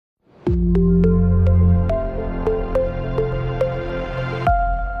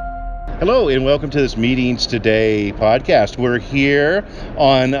Hello and welcome to this Meetings Today podcast. We're here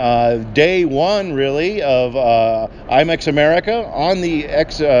on day one, really, of IMEX America on the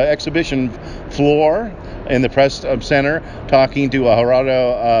exhibition floor in the press center, talking to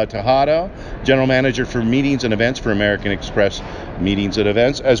Gerardo Tejada, General Manager for Meetings and Events for American Express Meetings and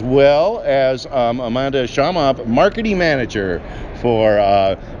Events, as well as Amanda Shamop, Marketing Manager for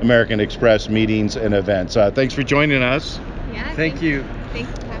American Express Meetings and Events. Thanks for joining us. Yeah, Thank you.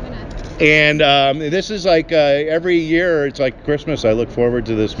 Thanks for having us. And this is like every year, it's like Christmas. I look forward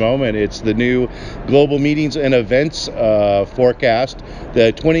to this moment. It's the new Global Meetings and Events forecast,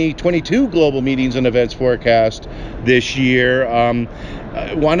 the 2022 Global Meetings and Events forecast this year.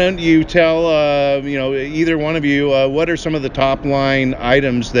 Why don't you tell, either one of you, what are some of the top line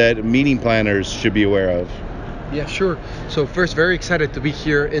items that meeting planners should be aware of? Yeah, sure. So first, very excited to be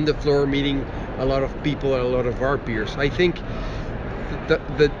here in the floor meeting a lot of people and a lot of our peers. I think the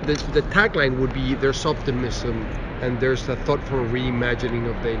tagline would be there's optimism and there's a thoughtful reimagining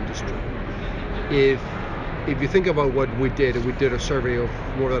of the industry. If you think about what we did a survey of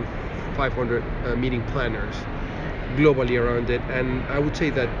more than 500 meeting planners globally around it, and I would say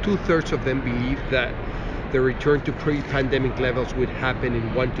that 2/3 of them believe that the return to pre-pandemic levels would happen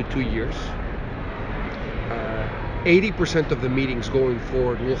in 1 to 2 years. 80% of the meetings going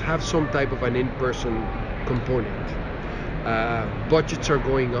forward will have some type of an in-person component. Budgets are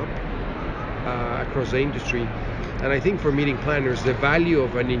going up across the industry, and I think for meeting planners, the value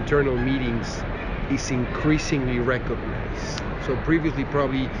of an internal meetings is increasingly recognized. So previously,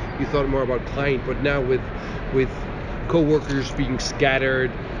 probably you thought more about client, but now with co-workers being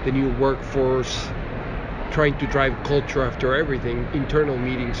scattered, the new workforce trying to drive culture after everything, internal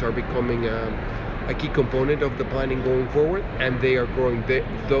meetings are becoming a key component of the planning going forward, and they are growing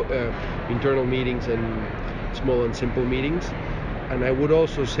internal meetings and small and simple meetings. And I would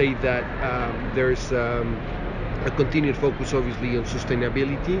also say that there's a continued focus obviously on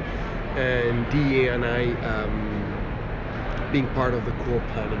sustainability and DE&I being part of the core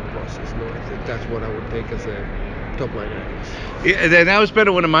planning process. No, I think that's what I would take as a top line items. Yeah, that was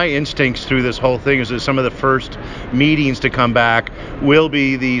been one of my instincts through this whole thing, is that some of the first meetings to come back will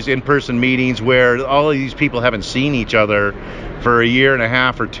be these in-person meetings where all of these people haven't seen each other for a year and a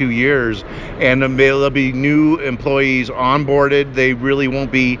half or 2 years, and there'll be new employees onboarded. They really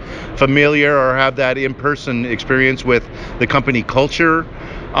won't be familiar or have that in-person experience with the company culture.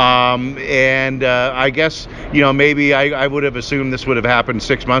 I guess, maybe I would have assumed this would have happened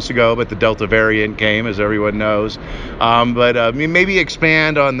 6 months ago, but the Delta variant came, as everyone knows. But maybe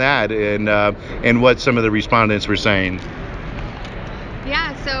expand on that and what some of the respondents were saying.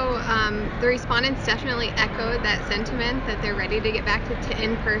 Yeah, so the respondents definitely echoed that sentiment that they're ready to get back to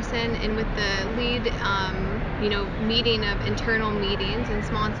in-person, and with the lead, meeting of internal meetings and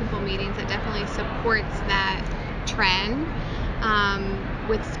small and simple meetings, that definitely supports that trend.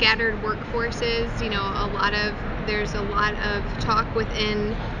 With scattered workforces, there's a lot of talk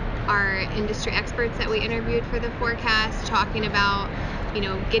within our industry experts that we interviewed for the forecast, talking about,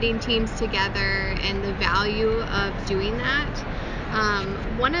 getting teams together and the value of doing that.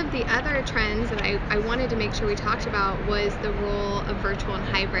 One of the other trends that I wanted to make sure we talked about was the role of virtual and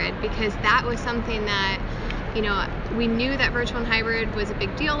hybrid, because that was something that, we knew that virtual and hybrid was a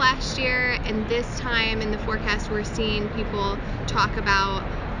big deal last year, and this time in the forecast we're seeing people talk about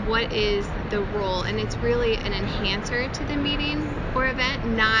what is the role, and it's really an enhancer to the meeting or event,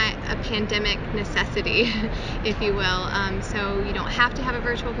 not a pandemic necessity, if you will. So you don't have to have a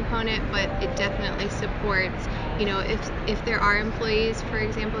virtual component, but it definitely supports, if there are employees, for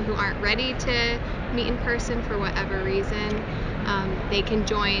example, who aren't ready to meet in person for whatever reason, they can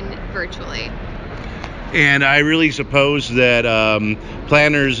join virtually. And I really suppose that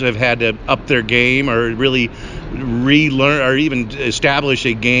planners have had to up their game, or really relearn, or even establish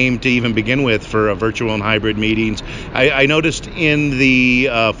a game to even begin with for virtual and hybrid meetings. I noticed in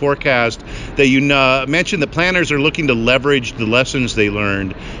the forecast that you mentioned that planners are looking to leverage the lessons they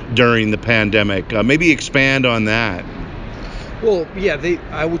learned during the pandemic. Maybe expand on that. Well, yeah,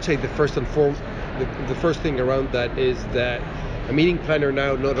 I would say the first thing around that is that a meeting planner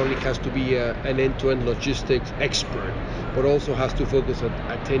now not only has to be an end-to-end logistics expert, but also has to focus on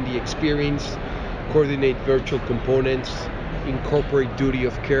attendee experience, coordinate virtual components, incorporate duty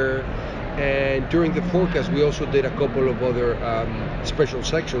of care. And during the forecast, we also did a couple of other special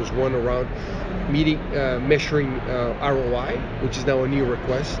sections, one around measuring ROI, which is now a new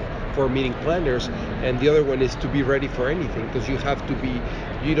request for meeting planners, and the other one is to be ready for anything, because you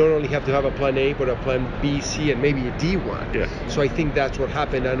don't only have to have a plan A, but a plan B, C, and maybe a D one. Yeah. So I think that's what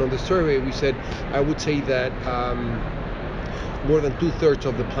happened. And on the survey, we said, I would say that more than 2/3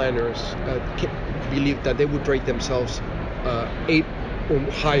 of the planners believe that they would rate themselves 8 or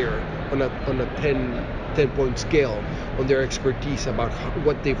higher on a 10-point scale on their expertise about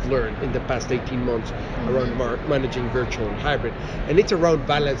what they've learned in the past 18 months around managing virtual and hybrid. And it's around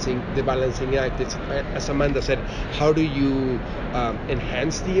the balancing act. It's, as Amanda said, how do you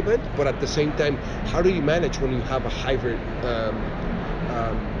enhance the event, but at the same time, how do you manage when you have a hybrid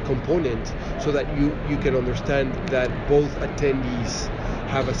component, so that you can understand that both attendees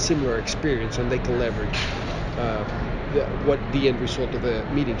have a similar experience and they can leverage what the end result of the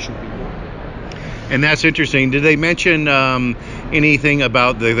meeting should be. And that's interesting. Did they mention anything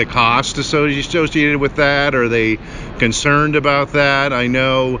about the cost associated with that? Are they concerned about that? I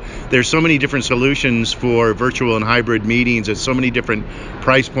know there's so many different solutions for virtual and hybrid meetings at so many different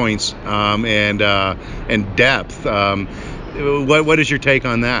price points and depth. What is your take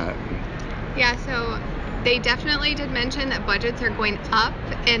on that? Yeah, so they definitely did mention that budgets are going up,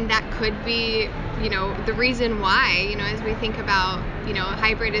 and that could be, the reason why, as we think about,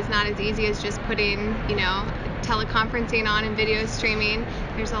 hybrid is not as easy as just putting, teleconferencing on and video streaming.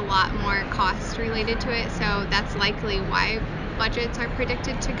 There's a lot more cost related to it, so that's likely why budgets are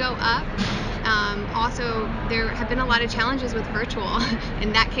predicted to go up. Also, there have been a lot of challenges with virtual,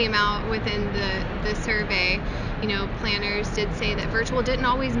 and that came out within the survey. Planners did say that virtual didn't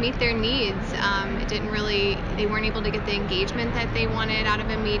always meet their needs. They weren't able to get the engagement that they wanted out of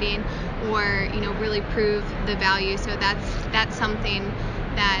a meeting, or really prove the value. So that's something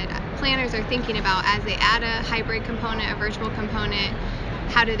that planners are thinking about as they add a hybrid component, a virtual component.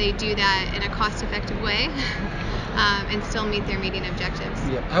 How do they do that in a cost-effective way and still meet their meeting objectives?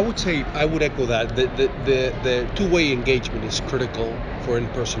 Yeah, I would echo that. The two-way engagement is critical for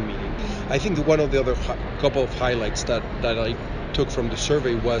in-person meeting. I think one of the other couple of highlights that I took from the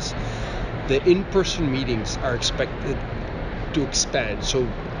survey was the in-person meetings are expected to expand. So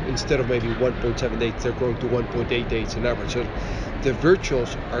instead of maybe 1.7 dates, they're going to 1.8 dates on average. So the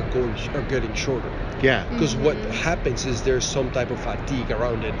virtuals are getting shorter. Yeah. Because what happens is there's some type of fatigue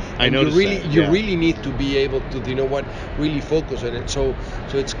around it. I noticed that. You really need to be able to, really focus on it. So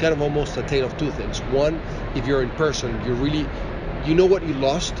it's kind of almost a tale of two things. One, if you're in person, you know what you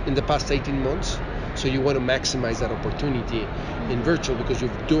lost in the past 18 months. So you want to maximize that opportunity in virtual because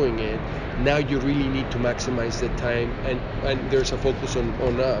you're doing it. Now you really need to maximize the time, and there's a focus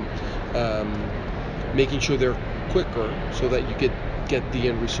on making sure they're quicker so that you get the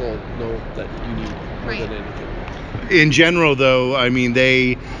end result that you need more than anything. In general, though, I mean,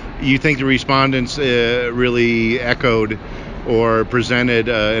 you think the respondents really echoed or presented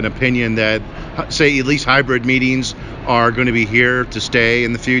an opinion that, say, at least hybrid meetings are going to be here to stay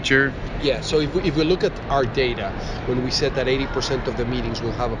in the future? Yeah, so if we look at our data, when we said that 80% of the meetings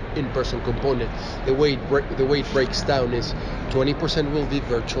will have an in-person component, the way it breaks down is 20% will be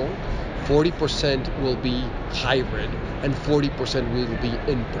virtual, 40% will be hybrid, and 40% will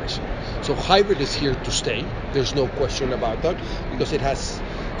be in-person. So hybrid is here to stay. There's no question about that, because it has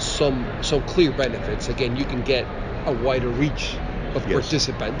some clear benefits. Again, you can get a wider reach of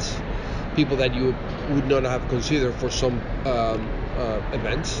participants, people that you would not have considered for some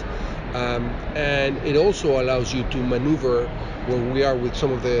events. And it also allows you to maneuver where we are with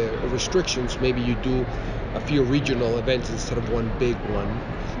some of the restrictions. Maybe you do a few regional events instead of one big one,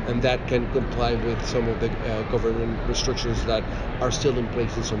 and that can comply with some of the government restrictions that are still in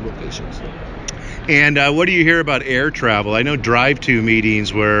place in some locations. And what do you hear about air travel? I know drive-to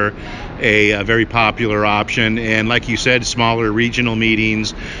meetings were a very popular option, and like you said, smaller regional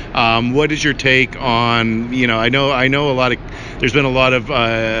meetings. What is your take on? I know there's been a lot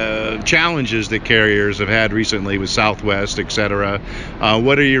of challenges that carriers have had recently with Southwest, etc.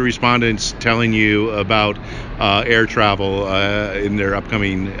 What are your respondents telling you about air travel in their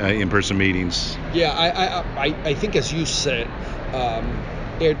upcoming in-person meetings? Yeah, I think, as you said,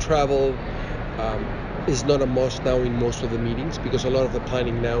 air travel is not a must now in most of the meetings, because a lot of the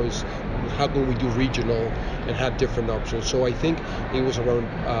planning now is how can we do regional and have different options. So I think it was around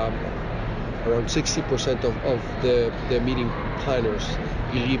 60% of the meeting planners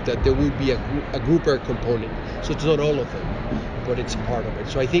believe that there would be a group air component. So it's not all of them, but it's part of it.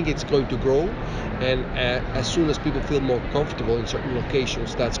 So I think it's going to grow, and as soon as people feel more comfortable in certain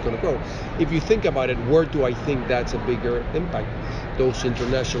locations, that's going to grow. If you think about it, where do I think that's a bigger impact? Those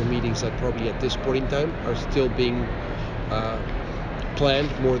international meetings that probably at this point in time are still being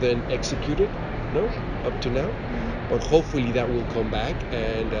planned more than executed, up to now. But hopefully that will come back,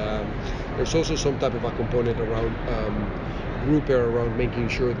 and there's also some type of a component around group air, around making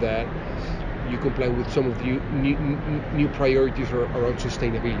sure that you comply with some of the new priorities around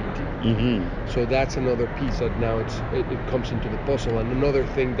sustainability. Mm-hmm. So that's another piece that now it comes into the puzzle, and another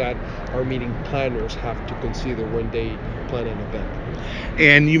thing that our meeting planners have to consider when they plan an event.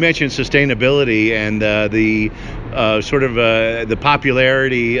 And you mentioned sustainability, and the sort of the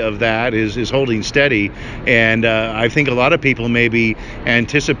popularity of that is holding steady. And I think a lot of people maybe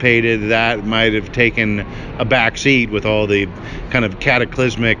anticipated that might have taken a back seat with all the kind of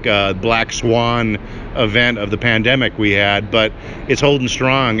cataclysmic black swan event of the pandemic we had, but it's holding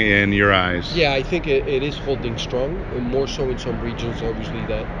strong in your eyes. Yeah, I think it is holding strong, more so in some regions, obviously,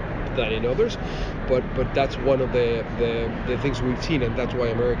 than in others. But that's one of the things we've seen, and that's why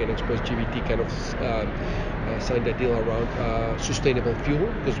American Express GBT kind of signed a deal around sustainable fuel,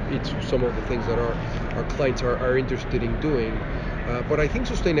 because it's some of the things that our clients are interested in doing. But I think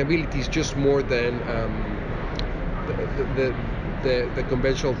sustainability is just more than the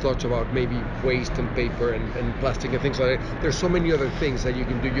conventional thoughts about maybe waste and paper and plastic and things like that. There's so many other things that you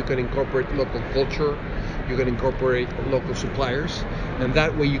can do. You can incorporate local culture, you can incorporate local suppliers, and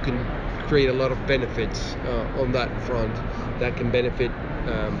that way you can create a lot of benefits on that front that can benefit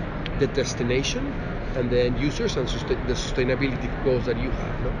the destination and the end users and the sustainability goals that you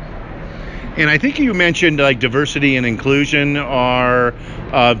have. No? And I think you mentioned like diversity and inclusion are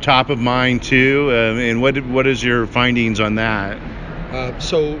top of mind too. And what is your findings on that?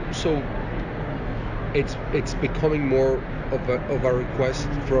 So it's becoming more of a request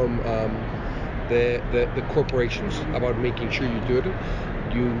from the corporations about making sure you do it.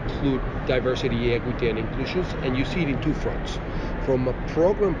 You include diversity, equity, and inclusions, and you see it in two fronts. From a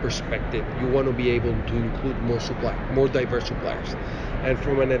program perspective, you want to be able to include more diverse suppliers. And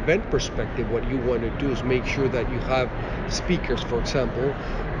from an event perspective, what you want to do is make sure that you have speakers, for example,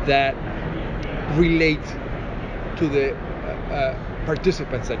 that relate to the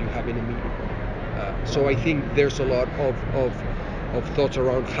participants that you have in a meeting. So I think there's a lot of thoughts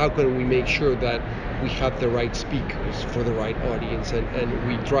around how can we make sure that we have the right speakers for the right audience, and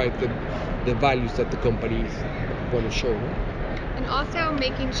we drive the values that the companies want to show. And also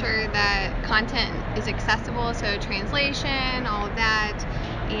making sure that content is accessible, so translation, all of that,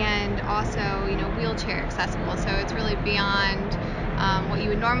 and also wheelchair accessible. So it's really beyond what you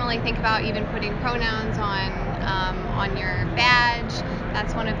would normally think about, even putting pronouns on your badge.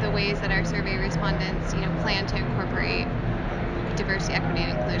 That's one of the ways that our survey respondents plan to incorporate diversity, equity,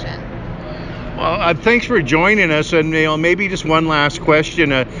 and inclusion. Well, thanks for joining us, and maybe just one last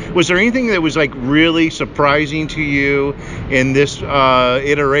question. Was there anything that was like really surprising to you in this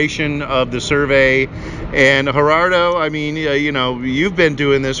iteration of the survey? And Gerardo, I mean, you've been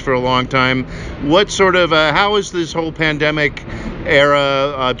doing this for a long time. What sort of how has this whole pandemic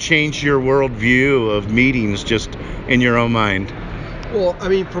era changed your worldview of meetings, just in your own mind? Well, I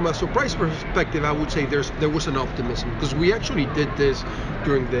mean, from a surprise perspective, I would say there was an optimism, because we actually did this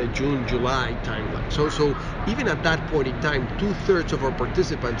during the June-July timeline. So even at that point in time, 2/3 of our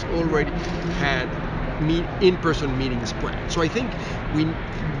participants already had in-person meetings planned. So I think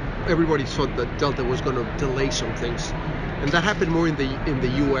everybody thought that Delta was going to delay some things, and that happened more in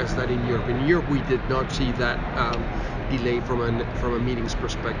the U.S. than in Europe. In Europe, we did not see that delay from a meetings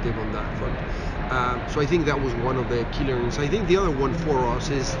perspective on that front. So I think that was one of the key learnings. I think the other one for us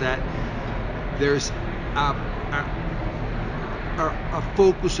is that there's a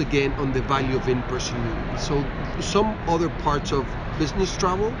focus again on the value of in-person meetings. So some other parts of business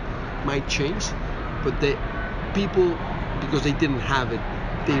travel might change, but the people, because they didn't have it,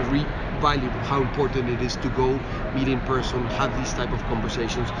 they valued how important it is to go meet in person, have these type of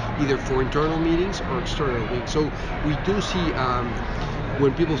conversations, either for internal meetings or external meetings. So we do see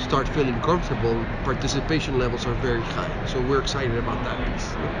when people start feeling comfortable, participation levels are very high. So we're excited about that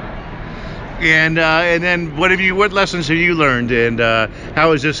piece. And then what lessons have you learned, and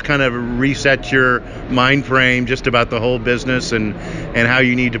how has this kind of reset your mind frame just about the whole business and how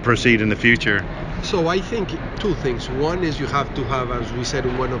you need to proceed in the future? So I think two things. One is you have to have, as we said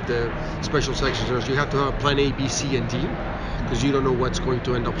in one of the special sections, you have to have a plan A, B, C, and D, because you don't know what's going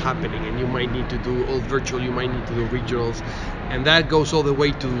to end up happening, and you might need to do all virtual, you might need to do regionals, and that goes all the way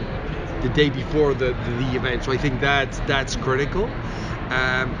to the day before the event. So I think that's critical.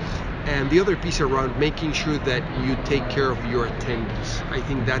 And the other piece around making sure that you take care of your attendees. I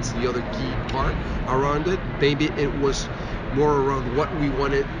think that's the other key part around it. Maybe it was more around what we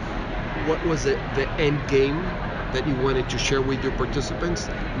wanted, what was the end game that you wanted to share with your participants.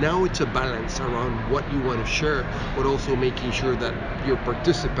 Now it's a balance around what you want to share, but also making sure that your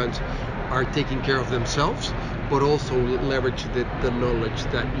participants are taking care of themselves, but also leverage the knowledge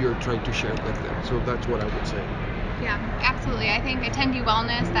that you're trying to share with them. So that's what I would say. Yeah, absolutely. I think attendee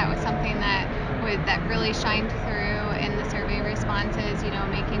wellness, that was something that really shined through in the survey responses,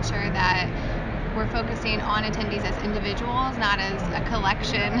 making sure that we're focusing on attendees as individuals, not as a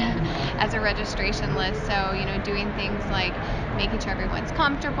collection, as a registration list. So, doing things like making sure everyone's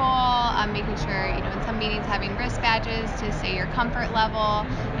comfortable, making sure, in some meetings having wrist badges to say your comfort level,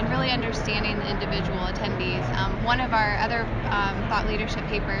 and really understanding the individual attendees. One of our other thought leadership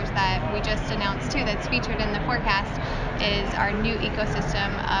papers that we just announced too, that's featured in the forecast, is our new ecosystem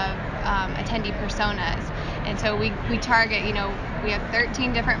of attendee personas. And so we target, we have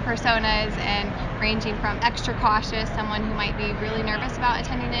 13 different personas, and ranging from extra cautious, someone who might be really nervous about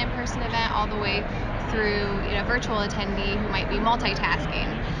attending an in-person event, all the way through virtual attendee who might be multitasking.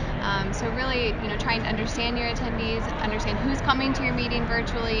 So really, trying to understand your attendees, understand who's coming to your meeting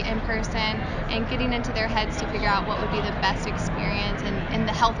virtually, in person, and getting into their heads to figure out what would be the best experience and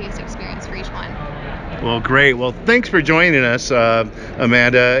the healthiest experience for each one. Well, great. Well, thanks for joining us,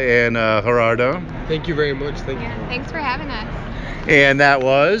 Amanda and Gerardo. Thank you very much. Thanks for having us. And that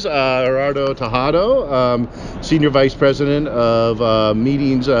was Gerardo Tejado, Senior Vice President of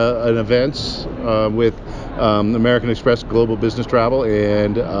Meetings and Events with American Express Global Business Travel,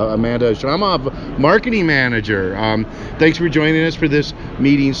 and Amanda Shamov, Marketing Manager. Thanks for joining us for this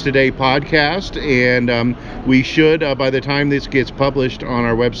Meetings Today podcast, and we should, by the time this gets published on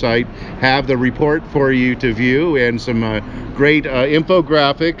our website, have the report for you to view, and some great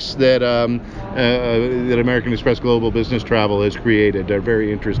infographics that American Express Global Business Travel has created. They're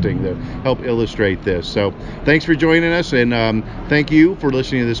very interesting to help illustrate this. So thanks for joining us, and thank you for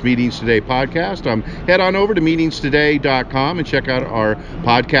listening to this Meetings Today podcast. Head on over to meetingstoday.com and check out our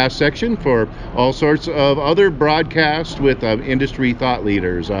podcast section for all sorts of other broadcasts with industry thought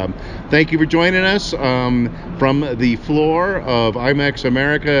leaders. Thank you for joining us from the floor of IMEX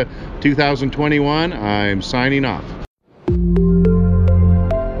America 2021. I'm signing off.